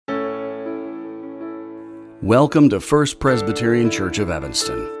Welcome to First Presbyterian Church of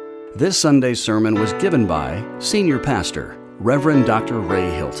Evanston. This Sunday's sermon was given by Senior Pastor, Reverend Dr.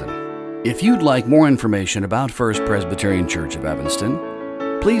 Ray Hilton. If you'd like more information about First Presbyterian Church of Evanston,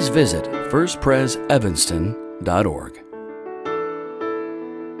 please visit firstpresevanston.org.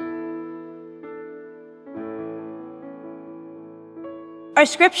 Our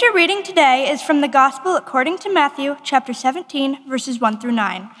scripture reading today is from the Gospel according to Matthew, chapter 17, verses 1 through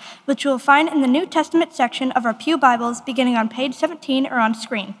 9, which you will find in the New Testament section of our Pew Bibles beginning on page 17 or on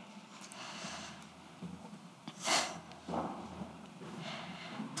screen.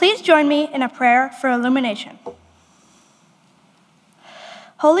 Please join me in a prayer for illumination.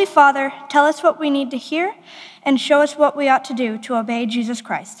 Holy Father, tell us what we need to hear and show us what we ought to do to obey Jesus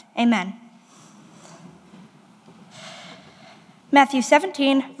Christ. Amen. Matthew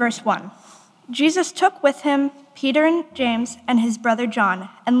 17, verse 1. Jesus took with him Peter and James and his brother John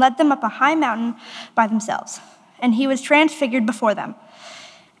and led them up a high mountain by themselves. And he was transfigured before them.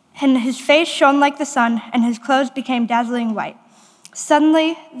 And his face shone like the sun, and his clothes became dazzling white.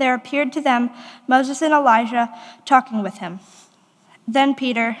 Suddenly there appeared to them Moses and Elijah talking with him. Then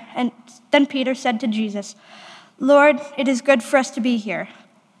Peter said to Jesus, "Lord, it is good for us to be here.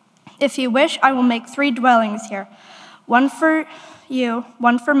 If you wish, I will make 3 dwellings here, one for you,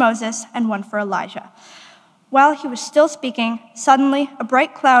 one for Moses, and one for Elijah." While he was still speaking, suddenly a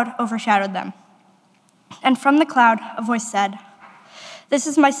bright cloud overshadowed them. And from the cloud a voice said, "This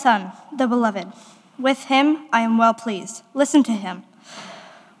is my son, the beloved. With him I am well pleased. Listen to him."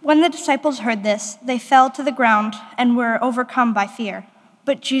 When the disciples heard this, they fell to the ground and were overcome by fear.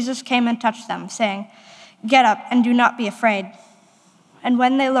 But Jesus came and touched them, saying, "Get up and do not be afraid." And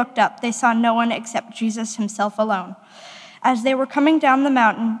when they looked up, they saw no one except Jesus himself alone. As they were coming down the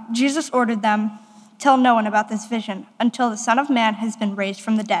mountain, Jesus ordered them, "Tell no one about this vision until the Son of Man has been raised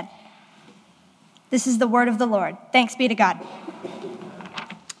from the dead." This is the word of the Lord. Thanks be to God.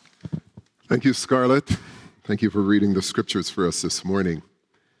 Thank you, Scarlett. Thank you for reading the scriptures for us this morning.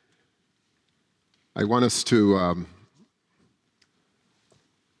 I want us to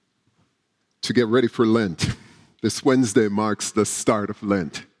get ready for Lent. This Wednesday marks the start of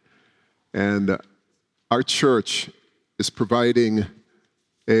Lent. And our church is providing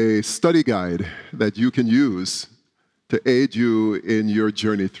a study guide that you can use to aid you in your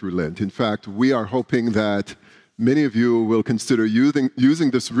journey through Lent. In fact, we are hoping that many of you will consider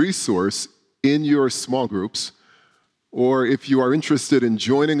using this resource in your small groups, or if you are interested in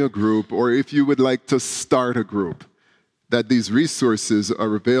joining a group, or if you would like to start a group, that these resources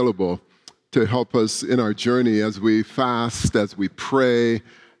are available to help us in our journey as we fast, as we pray,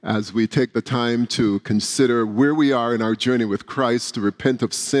 as we take the time to consider where we are in our journey with Christ, to repent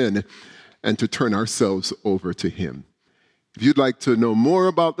of sin, and to turn ourselves over to Him. If you'd like to know more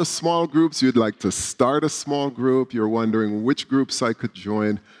about the small groups, you'd like to start a small group, you're wondering which groups I could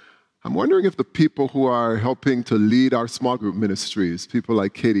join, I'm wondering if the people who are helping to lead our small group ministries, people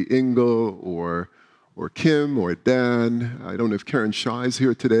like Katie Engel or Kim or Dan, I don't know if Karen Shaw is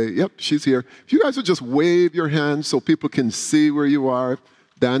here today. Yep, she's here. If you guys would just wave your hands so people can see where you are.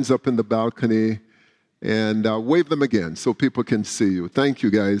 Dan's up in the balcony. And wave them again so people can see you. Thank you,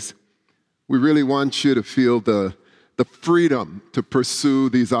 guys. We really want you to feel the freedom to pursue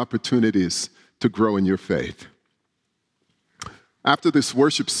these opportunities to grow in your faith. After this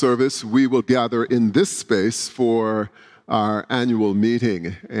worship service, we will gather in this space for our annual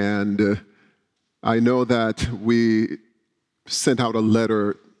meeting. And I know that we sent out a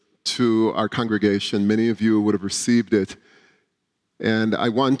letter to our congregation. Many of you would have received it. And I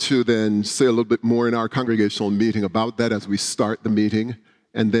want to then say a little bit more in our congregational meeting about that as we start the meeting.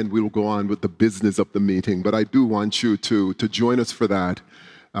 And then we will go on with the business of the meeting. But I do want you to join us for that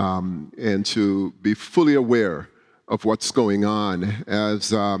and to be fully aware of what's going on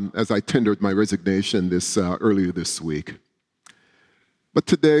as I tendered my resignation earlier this week. But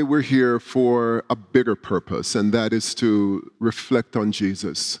today we're here for a bigger purpose, and that is to reflect on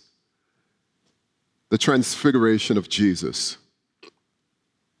Jesus, the transfiguration of Jesus.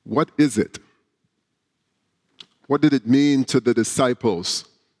 What is it? What did it mean to the disciples?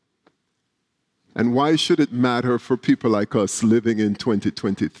 And why should it matter for people like us living in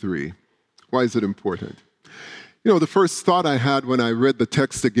 2023? Why is it important? You know, the first thought I had when I read the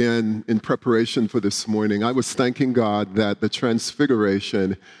text again in preparation for this morning, I was thanking God that the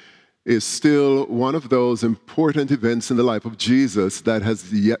Transfiguration is still one of those important events in the life of Jesus that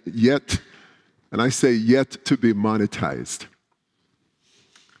has yet, and I say yet, to be monetized.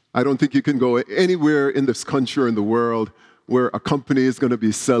 I don't think you can go anywhere in this country or in the world where a company is going to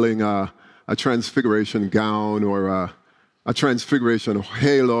be selling a Transfiguration gown or a Transfiguration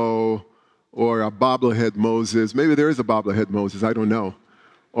halo or a bobblehead Moses. Maybe there is a bobblehead Moses, I don't know.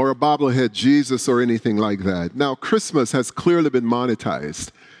 Or a bobblehead Jesus or anything like that. Now, Christmas has clearly been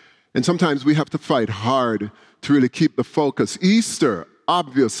monetized. And sometimes we have to fight hard to really keep the focus. Easter,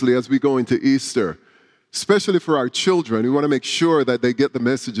 obviously, as we go into Easter, especially for our children, we want to make sure that they get the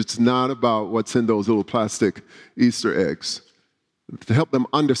message. It's not about what's in those little plastic Easter eggs, to help them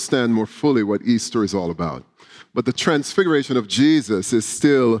understand more fully what Easter is all about. But the transfiguration of Jesus is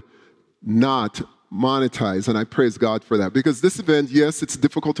still not monetized, and I praise God for that. Because this event, yes, it's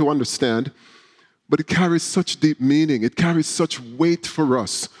difficult to understand, but it carries such deep meaning. It carries such weight for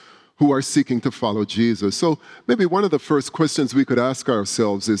us who are seeking to follow Jesus. So maybe one of the first questions we could ask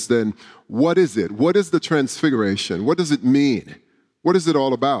ourselves is then, what is it? What is the transfiguration? What does it mean? What is it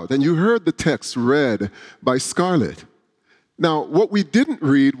all about? And you heard the text read by Scarlett. Now, what we didn't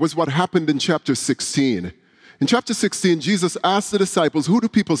read was what happened in chapter 16. In chapter 16, Jesus asked the disciples, who do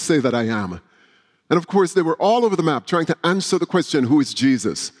people say that I am? And of course, they were all over the map trying to answer the question, who is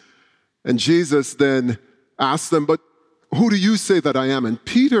Jesus? And Jesus then asked them, but who do you say that I am? And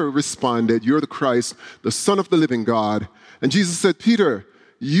Peter responded, you're the Christ, the Son of the living God. And Jesus said, Peter,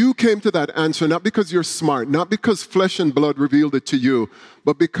 you came to that answer not because you're smart, not because flesh and blood revealed it to you,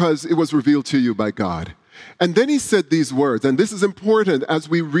 but because it was revealed to you by God. And then he said these words, and this is important as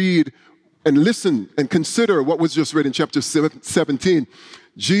we read and listen and consider what was just read in chapter 17.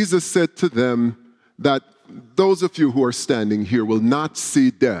 Jesus said to them that those of you who are standing here will not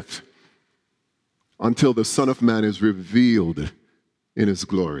see death until the Son of Man is revealed in his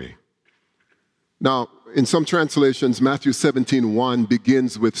glory. Now, in some translations, Matthew 17:1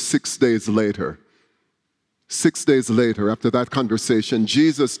 begins with 6 days later. 6 days later, after that conversation,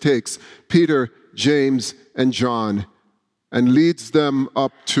 Jesus takes Peter, James, and John and leads them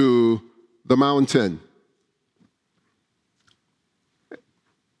up to the mountain.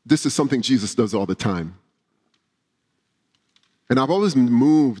 This is something Jesus does all the time. And I've always been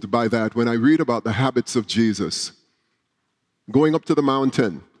moved by that when I read about the habits of Jesus. Going up to the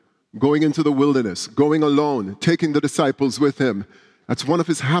mountain, going into the wilderness, going alone, taking the disciples with him. That's one of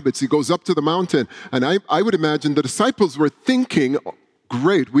his habits. He goes up to the mountain. And I would imagine the disciples were thinking,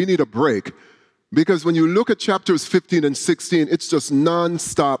 great, we need a break. Because when you look at chapters 15 and 16, it's just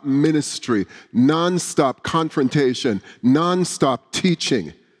nonstop ministry, nonstop confrontation, nonstop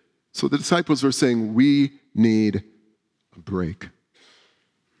teaching. So the disciples were saying, we need a break.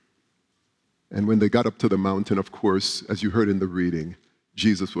 And when they got up to the mountain, of course, as you heard in the reading,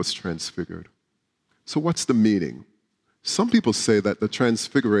 Jesus was transfigured. So what's the meaning? Some people say that the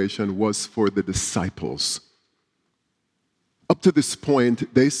transfiguration was for the disciples. Up to this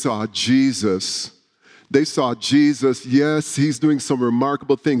point, they saw Jesus. Yes, he's doing some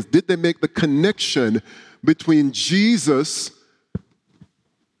remarkable things. Did they make the connection between Jesus,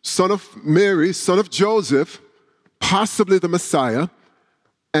 son of Mary, son of Joseph, possibly the Messiah,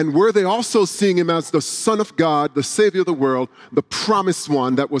 and were they also seeing him as the Son of God, the Savior of the world, the promised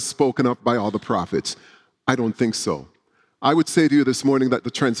one that was spoken of by all the prophets? I don't think so. I would say to you this morning that the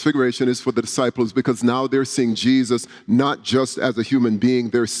transfiguration is for the disciples because now they're seeing Jesus not just as a human being,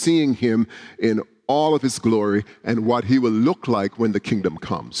 they're seeing him in all of his glory and what he will look like when the kingdom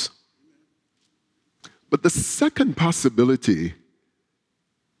comes. But the second possibility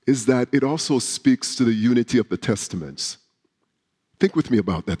is that it also speaks to the unity of the Testaments. Think with me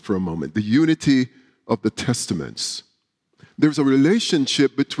about that for a moment. The unity of the Testaments. There's a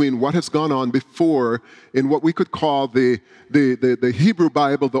relationship between what has gone on before in what we could call the Hebrew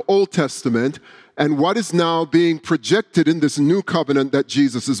Bible, the Old Testament, and what is now being projected in this new covenant that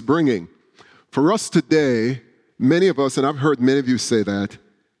Jesus is bringing. For us today, many of us, and I've heard many of you say that,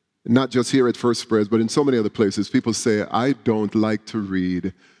 not just here at First Pres, but in so many other places, people say, I don't like to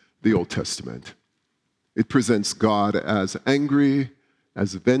read the Old Testament. It presents God as angry,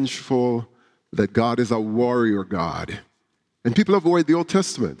 as vengeful, that God is a warrior God. And people avoid the Old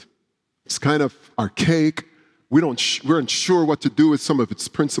Testament. It's kind of archaic. We're unsure what to do with some of its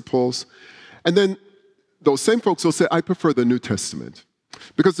principles. And then those same folks will say, I prefer the New Testament.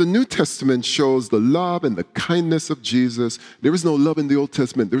 Because the New Testament shows the love and the kindness of Jesus. There is no love in the Old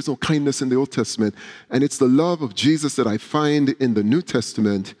Testament. There is no kindness in the Old Testament. And it's the love of Jesus that I find in the New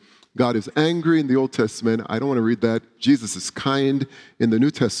Testament. God is angry in the Old Testament. I don't want to read that. Jesus is kind in the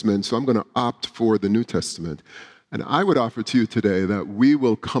New Testament, so I'm going to opt for the New Testament. And I would offer to you today that we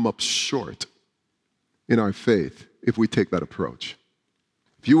will come up short in our faith if we take that approach.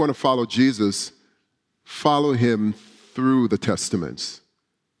 If you want to follow Jesus, follow him through the Testaments.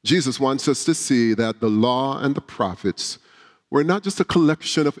 Jesus wants us to see that the law and the prophets were not just a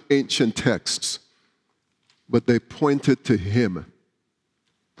collection of ancient texts, but they pointed to him.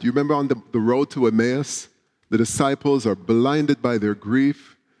 Do you remember on the road to Emmaus? The disciples are blinded by their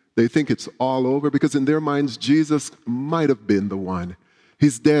grief. They think it's all over because in their minds, Jesus might have been the one.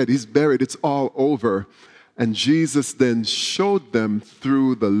 He's dead, he's buried, it's all over. And Jesus then showed them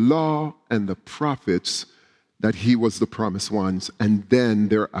through the law and the prophets that he was the promised ones, and then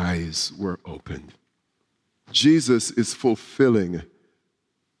their eyes were opened. Jesus is fulfilling.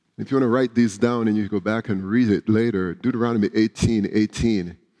 If you want to write these down and you go back and read it later, Deuteronomy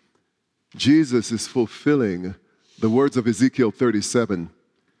 18:18. Jesus is fulfilling the words of Ezekiel 37.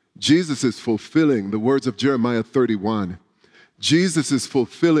 Jesus is fulfilling the words of Jeremiah 31. Jesus is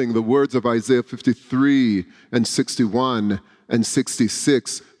fulfilling the words of Isaiah 53 and 61 and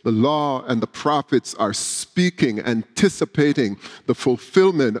 66. The law and the prophets are speaking, anticipating the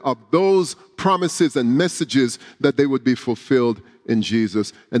fulfillment of those promises and messages that they would be fulfilled in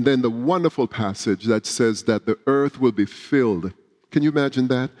Jesus. And then the wonderful passage that says that the earth will be filled. Can you imagine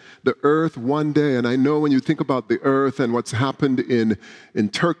that? The earth one day, and I know when you think about the earth and what's happened in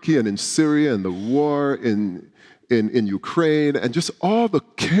Turkey and in Syria and the war in Ukraine and just all the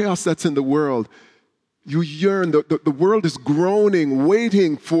chaos that's in the world, you yearn, the world is groaning,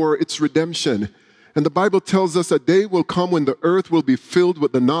 waiting for its redemption. And the Bible tells us a day will come when the earth will be filled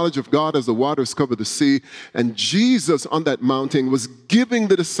with the knowledge of God as the waters cover the sea. And Jesus on that mountain was giving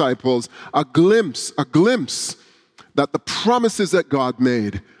the disciples a glimpse that the promises that God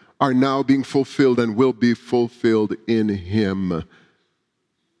made are now being fulfilled and will be fulfilled in him.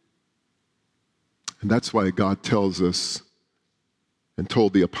 And that's why God tells us and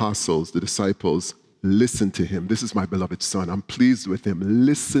told the apostles, the disciples, listen to him. This is my beloved son. I'm pleased with him.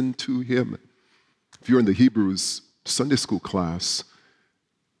 Listen to him. If you're in the Hebrews Sunday school class,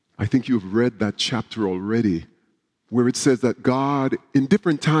 I think you've read that chapter already, where it says that God, in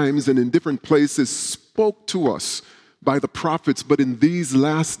different times and in different places, spoke to us by the prophets, but in these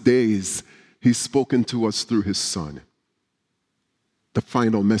last days, he's spoken to us through his son, the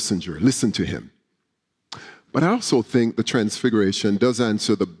final messenger. Listen to him. But I also think the Transfiguration does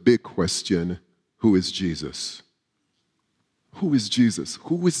answer the big question, who is Jesus? Who is Jesus?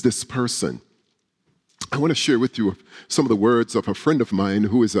 Who is this person? I want to share with you some of the words of a friend of mine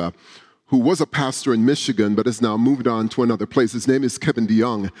who was a pastor in Michigan but has now moved on to another place. His name is Kevin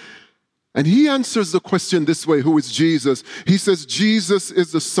DeYoung. And he answers the question this way, who is Jesus? He says, Jesus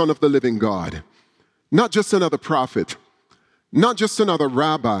is the Son of the living God. Not just another prophet, not just another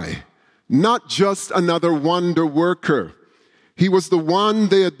rabbi, not just another wonder worker. He was the one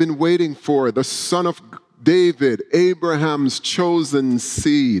they had been waiting for, the Son of David, Abraham's chosen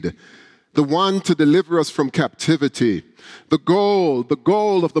seed, the one to deliver us from captivity. The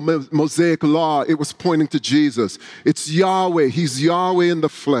goal of the Mosaic law, it was pointing to Jesus. It's Yahweh. He's Yahweh in the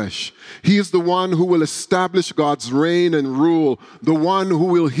flesh. He is the one who will establish God's reign and rule, the one who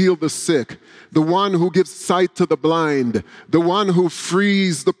will heal the sick, the one who gives sight to the blind, the one who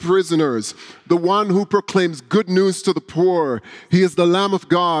frees the prisoners, the one who proclaims good news to the poor. He is the Lamb of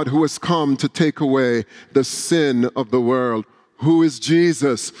God who has come to take away the sin of the world. Who is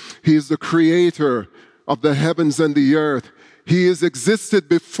Jesus? He is the creator of the heavens and the earth. He has existed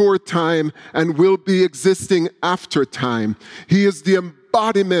before time and will be existing after time. He is the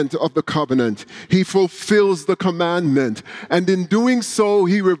embodiment of the covenant. He fulfills the commandment. And in doing so,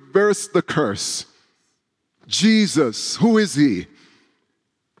 he reversed the curse. Jesus, who is he?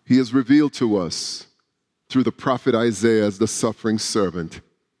 He is revealed to us through the prophet Isaiah as the suffering servant.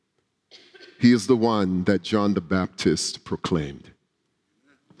 He is the one that John the Baptist proclaimed.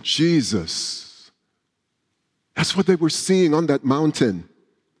 Jesus. That's what they were seeing on that mountain.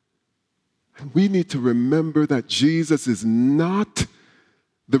 And we need to remember that Jesus is not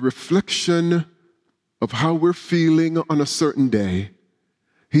the reflection of how we're feeling on a certain day.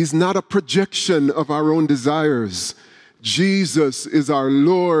 He's not a projection of our own desires. Jesus is our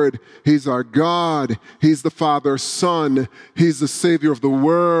Lord. He's our God. He's the Father's Son. He's the Savior of the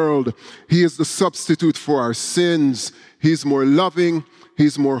world. He is the substitute for our sins. He's more loving.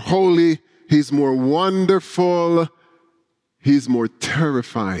 He's more holy. He's more wonderful. He's more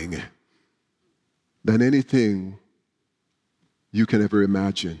terrifying than anything you can ever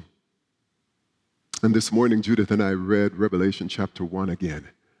imagine. And this morning, Judith and I read Revelation chapter 1 again.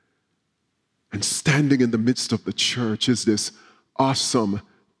 And standing in the midst of the church is this awesome,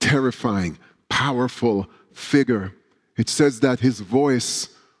 terrifying, powerful figure. It says that his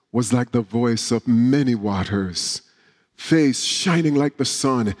voice was like the voice of many waters, face shining like the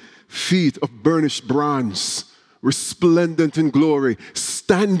sun, feet of burnished bronze, resplendent in glory,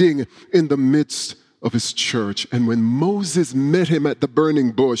 standing in the midst of his church. And when Moses met him at the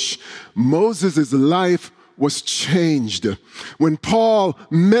burning bush, Moses' life was changed. When Paul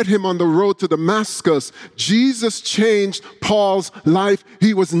met him on the road to Damascus, Jesus changed Paul's life.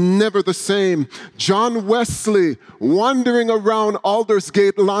 He was never the same. John Wesley, wandering around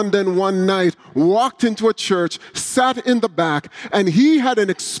Aldersgate, London one night, walked into a church, sat in the back, and he had an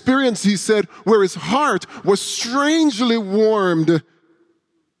experience, he said, where his heart was strangely warmed.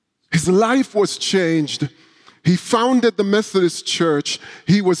 His life was changed. He founded the Methodist Church.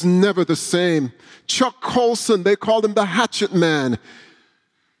 He was never the same. Chuck Colson, they called him the Hatchet Man.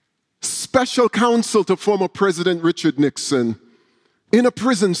 Special counsel to former President Richard Nixon. In a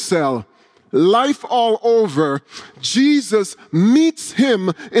prison cell. Life all over. Jesus meets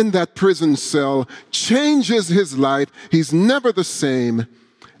him in that prison cell, changes his life. He's never the same.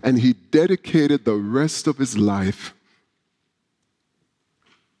 And he dedicated the rest of his life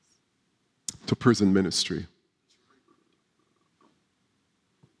to prison ministry.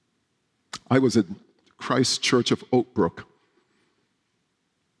 I was at Christ Church of Oak Brook.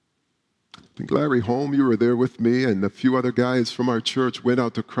 I think Larry Holm, you were there with me, and a few other guys from our church went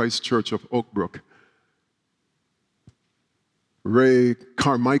out to Christ Church of Oak Brook. Ray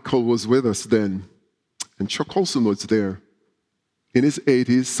Carmichael was with us then, and Chuck Colson was there. In his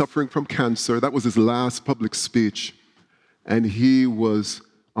 80s, suffering from cancer. That was his last public speech. And he was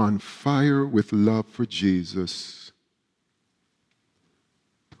on fire with love for Jesus.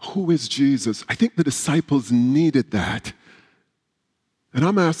 Who is Jesus? I think the disciples needed that. And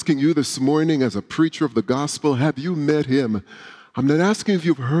I'm asking you this morning as a preacher of the gospel, have you met him? I'm not asking if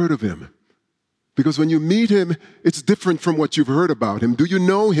you've heard of him. Because when you meet him, it's different from what you've heard about him. Do you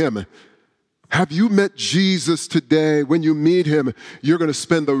know him? Have you met Jesus today? When you meet him, you're going to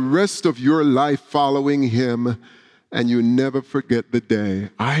spend the rest of your life following him, and you never forget the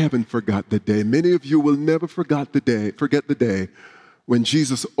day. I haven't forgot the day. Many of you will never forget the day when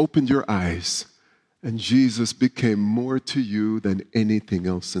Jesus opened your eyes and Jesus became more to you than anything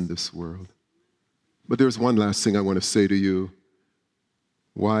else in this world. But there's one last thing I want to say to you.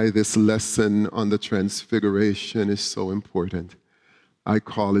 Why this lesson on the Transfiguration is so important. I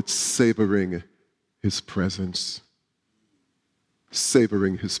call it savoring his presence.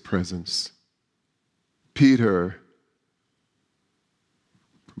 Savoring his presence. Peter,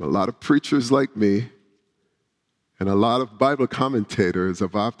 from a lot of preachers like me, and a lot of Bible commentators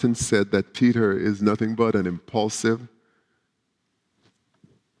have often said that Peter is nothing but an impulsive,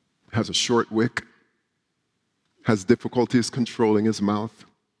 has a short wick, has difficulties controlling his mouth.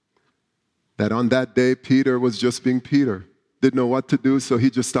 That on that day, Peter was just being Peter. Didn't know what to do, so he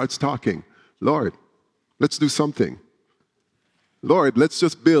just starts talking. Lord, let's do something. Lord, let's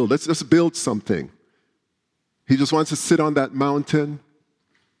just build something. He just wants to sit on that mountain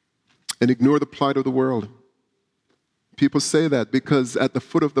and ignore the plight of the world. People say that because at the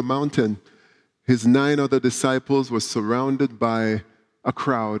foot of the mountain, his 9 other disciples were surrounded by a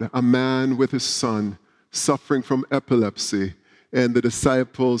crowd, a man with his son suffering from epilepsy. And the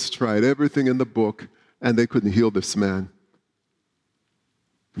disciples tried everything in the book, and they couldn't heal this man.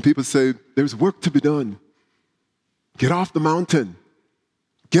 And people say, there's work to be done. Get off the mountain.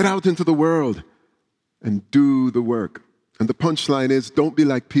 Get out into the world and do the work. And the punchline is, don't be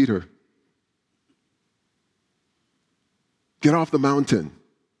like Peter. Get off the mountain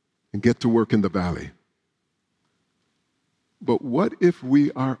and get to work in the valley. But what if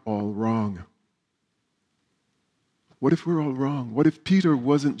we are all wrong? What if we're all wrong? What if Peter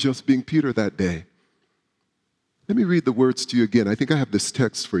wasn't just being Peter that day? Let me read the words to you again. I think I have this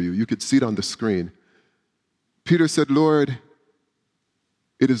text for you. You could see it on the screen. Peter said, Lord,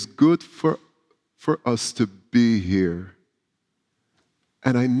 it is good for us to be here.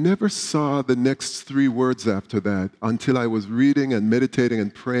 And I never saw the next 3 words after that until I was reading and meditating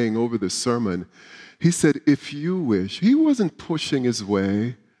and praying over the sermon. He said, if you wish. He wasn't pushing his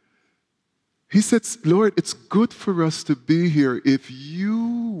way. He said, Lord, it's good for us to be here. If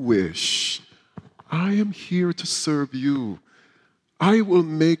you wish, I am here to serve you. I will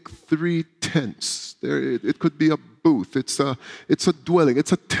make 3 tents. It could be a booth. It's a dwelling.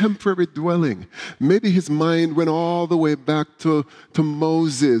 It's a temporary dwelling. Maybe his mind went all the way back to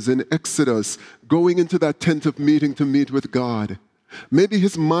Moses in Exodus, going into that tent of meeting to meet with God. Maybe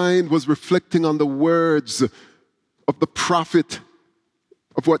his mind was reflecting on the words of the prophet,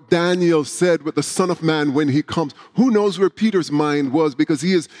 of what Daniel said with the Son of Man when he comes. Who knows where Peter's mind was, because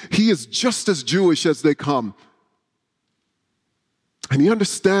he is just as Jewish as they come. And he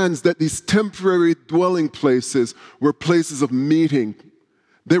understands that these temporary dwelling places were places of meeting.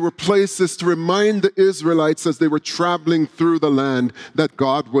 They were places to remind the Israelites as they were traveling through the land that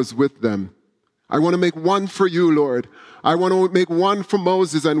God was with them. I want to make one for you, Lord. I want to make one for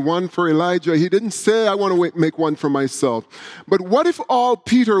Moses and one for Elijah. He didn't say, I want to make one for myself. But what if all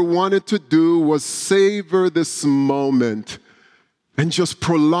Peter wanted to do was savor this moment and just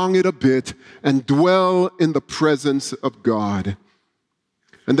prolong it a bit and dwell in the presence of God?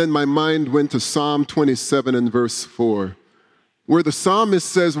 And then my mind went to Psalm 27 and verse 4, where the psalmist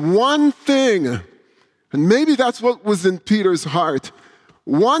says, one thing, and maybe that's what was in Peter's heart.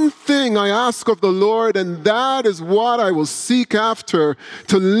 One thing I ask of the Lord, and that is what I will seek after,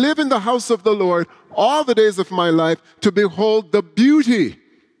 to live in the house of the Lord all the days of my life, to behold the beauty.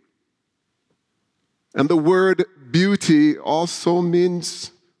 And the word beauty also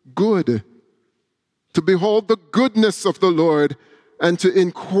means good. To behold the goodness of the Lord and to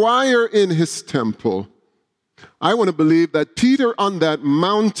inquire in his temple. I want to believe that Peter on that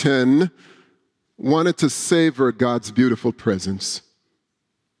mountain wanted to savor God's beautiful presence.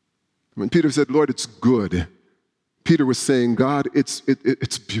 When Peter said, Lord, it's good, Peter was saying, God, it's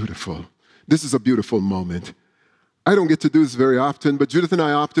beautiful. This is a beautiful moment. I don't get to do this very often, but Judith and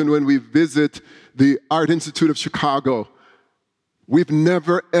I often, when we visit the Art Institute of Chicago, we've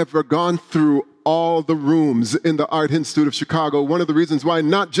never, ever gone through all the rooms in the Art Institute of Chicago. One of the reasons why,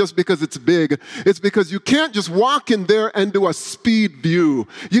 not just because it's big, it's because you can't just walk in there and do a speed view.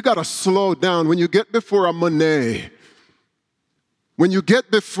 You got to slow down. When you get before a Monet, when you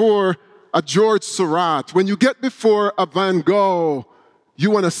get before a George Seurat, when you get before a Van Gogh,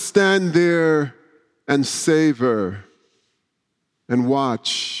 you want to stand there and savor and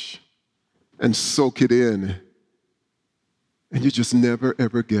watch and soak it in. And you just never,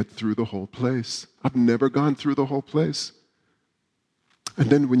 ever get through the whole place. I've never gone through the whole place. And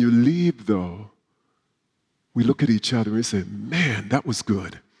then when you leave, though, we look at each other and we say, man, that was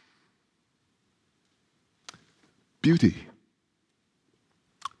good. Beauty.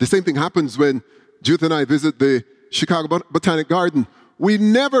 The same thing happens when Judith and I visit the Chicago Botanic Garden. We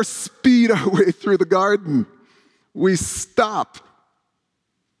never speed our way through the garden. We stop.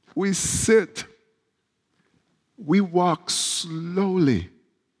 We sit. We walk slowly.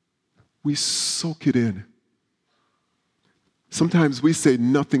 We soak it in. Sometimes we say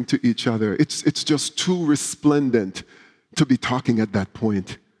nothing to each other. It's just too resplendent to be talking at that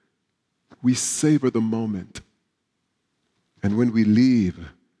point. We savor the moment. And when we leave,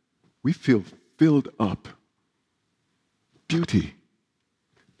 we feel filled up. Beauty.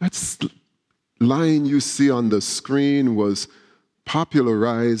 That line you see on the screen was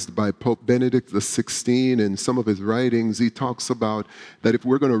popularized by Pope Benedict XVI in some of his writings. He talks about that if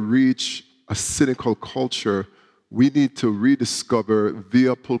we're going to reach a cynical culture, we need to rediscover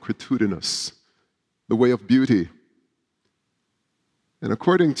via pulchritudinus, the way of beauty. And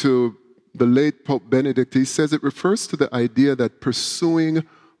according to the late Pope Benedict, he says it refers to the idea that pursuing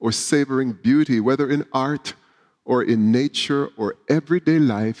or savoring beauty, whether in art or in nature or everyday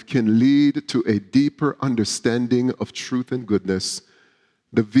life, can lead to a deeper understanding of truth and goodness.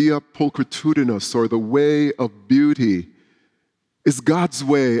 The via pulchritudinus, or the way of beauty, is God's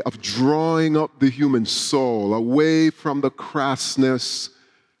way of drawing up the human soul away from the crassness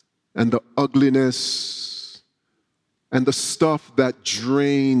and the ugliness and the stuff that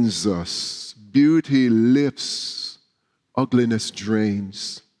drains us. Beauty lifts, ugliness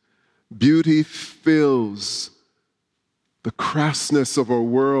drains. Beauty fills. The crassness of our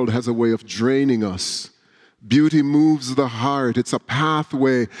world has a way of draining us. Beauty moves the heart. It's a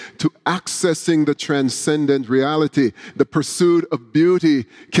pathway to accessing the transcendent reality. The pursuit of beauty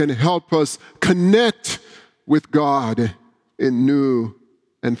can help us connect with God in new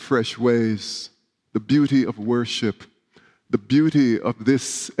and fresh ways. The beauty of worship, the beauty of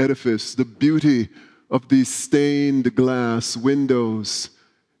this edifice, the beauty of these stained glass windows.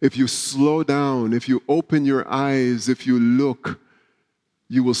 If you slow down, if you open your eyes, if you look,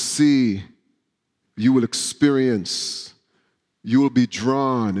 you will see, you will experience, you will be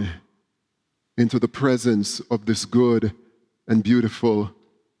drawn into the presence of this good and beautiful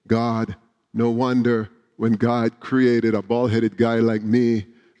God. No wonder when God created a bald-headed guy like me,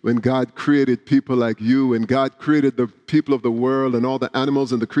 when God created people like you, when God created the people of the world and all the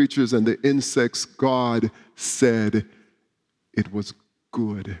animals and the creatures and the insects, God said it was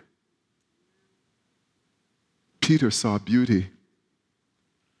good. Peter saw beauty.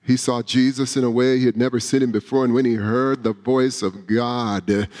 He saw Jesus in a way he had never seen him before, and when he heard the voice of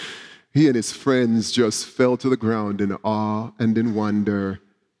God, he and his friends just fell to the ground in awe and in wonder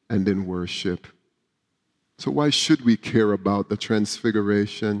and in worship. So why should we care about the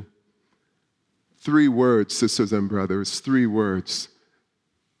transfiguration? 3 words, sisters and brothers, 3 words.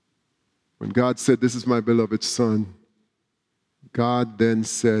 When God said, "This is my beloved Son," God then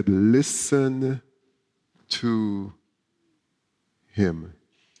said, listen to him.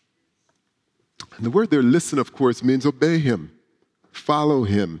 And the word there, listen, of course, means obey him, follow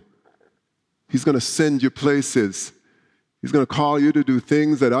him. He's going to send you places. He's going to call you to do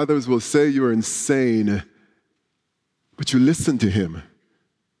things that others will say you're insane. But you listen to him.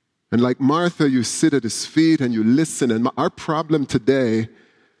 And like Martha, you sit at his feet and you listen. And our problem today,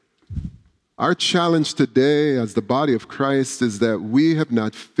 our challenge today as the body of Christ is that we have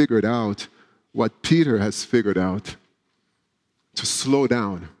not figured out what Peter has figured out. To slow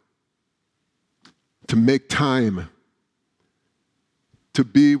down, to make time, to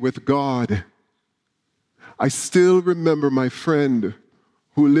be with God. I still remember my friend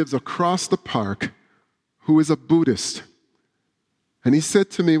who lives across the park, who is a Buddhist. And he said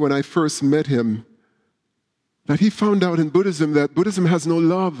to me when I first met him that he found out in Buddhism that Buddhism has no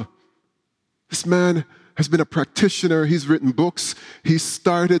love. This man has been a practitioner. He's written books. He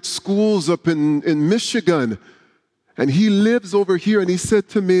started schools up in Michigan. And he lives over here, and he said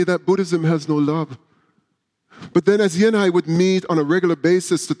to me that Buddhism has no love. But then as he and I would meet on a regular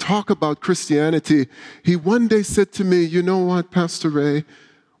basis to talk about Christianity, he one day said to me, you know what, Pastor Ray,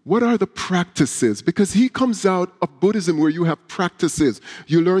 what are the practices? Because he comes out of Buddhism where you have practices.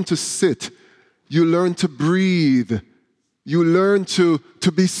 You learn to sit. You learn to breathe. You learn to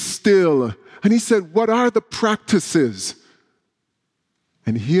be still. And he said, what are the practices?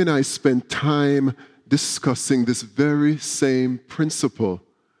 And he and I spent time discussing this very same principle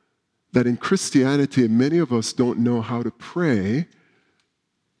that in Christianity, many of us don't know how to pray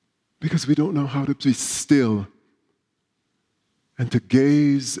because we don't know how to be still and to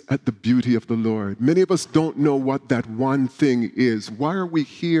gaze at the beauty of the Lord. Many of us don't know what that one thing is. Why are we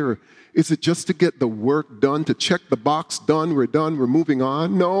here? Is it just to get the work done, to check the box, done, we're moving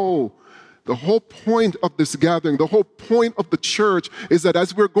on? No. The whole point of this gathering, the whole point of the church is that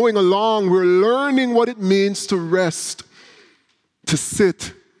as we're going along, we're learning what it means to rest, to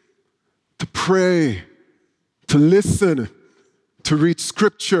sit, to pray, to listen, to read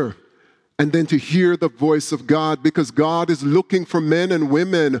scripture, and then to hear the voice of God, because God is looking for men and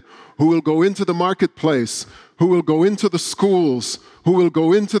women who will go into the marketplace, who will go into the schools, who will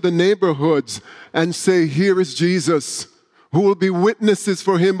go into the neighborhoods and say, here is Jesus, who will be witnesses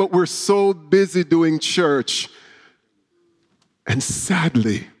for him, but we're so busy doing church. And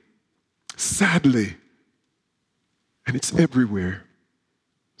sadly, and it's everywhere,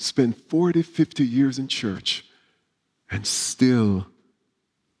 spend 40, 50 years in church and still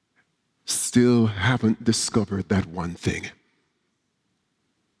haven't discovered that one thing.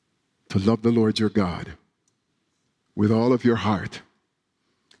 To love the Lord your God with all of your heart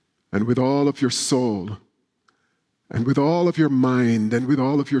and with all of your soul and with all of your mind and with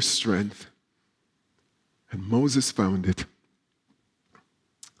all of your strength. And Moses found it.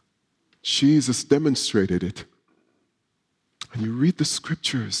 Jesus demonstrated it. And you read the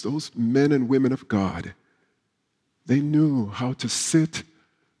scriptures, those men and women of God, they knew how to sit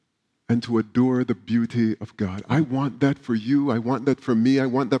and to adore the beauty of God. I want that for you. I want that for me. I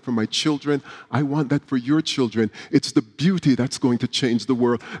want that for my children. I want that for your children. It's the beauty that's going to change the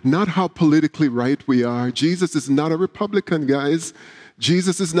world, not how politically right we are. Jesus is not a Republican, guys.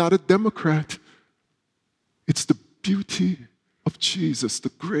 Jesus is not a Democrat. It's the beauty of Jesus, the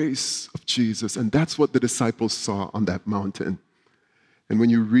grace of Jesus. And that's what the disciples saw on that mountain. And when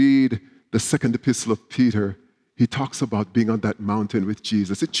you read the second epistle of Peter, he talks about being on that mountain with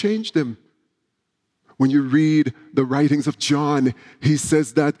Jesus. It changed him. When you read the writings of John, he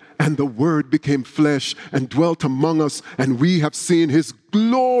says that, and the Word became flesh and dwelt among us, and we have seen his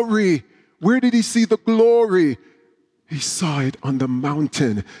glory. Where did he see the glory? He saw it on the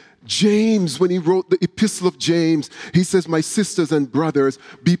mountain. James, when he wrote the epistle of James, he says, my sisters and brothers,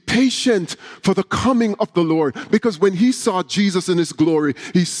 be patient for the coming of the Lord. Because when he saw Jesus in his glory,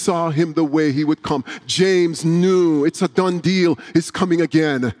 he saw him the way he would come. James knew it's a done deal. He's coming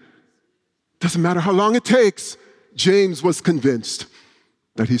again. Doesn't matter how long it takes. James was convinced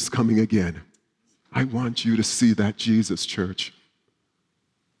that he's coming again. I want you to see that Jesus, church.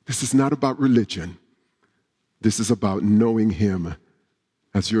 This is not about religion. This is about knowing him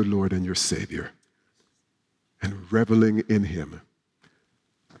as your Lord and your Savior and reveling in him.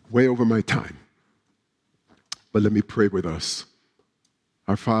 Way over my time, but let me pray with us.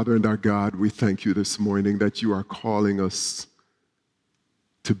 Our Father and our God, we thank you this morning that you are calling us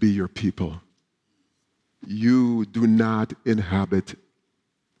to be your people. You do not inhabit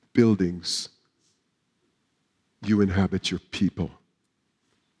buildings. You inhabit your people.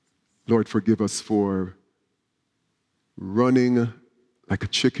 Lord, forgive us for running like a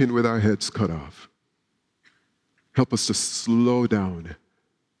chicken with our heads cut off. Help us to slow down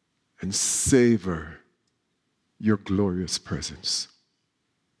and savor your glorious presence.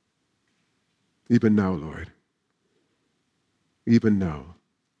 Even now, Lord, even now,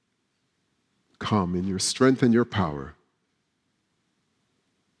 come in your strength and your power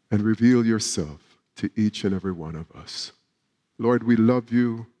and reveal yourself to each and every one of us. Lord, we love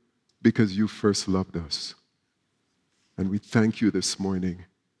you because you first loved us. And we thank you this morning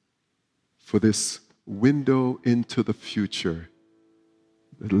for this window into the future,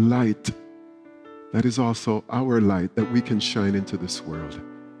 the light that is also our light that we can shine into this world.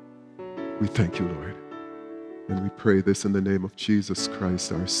 We thank you, Lord. And we pray this in the name of Jesus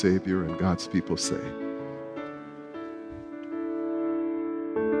Christ, our Savior, and God's people say,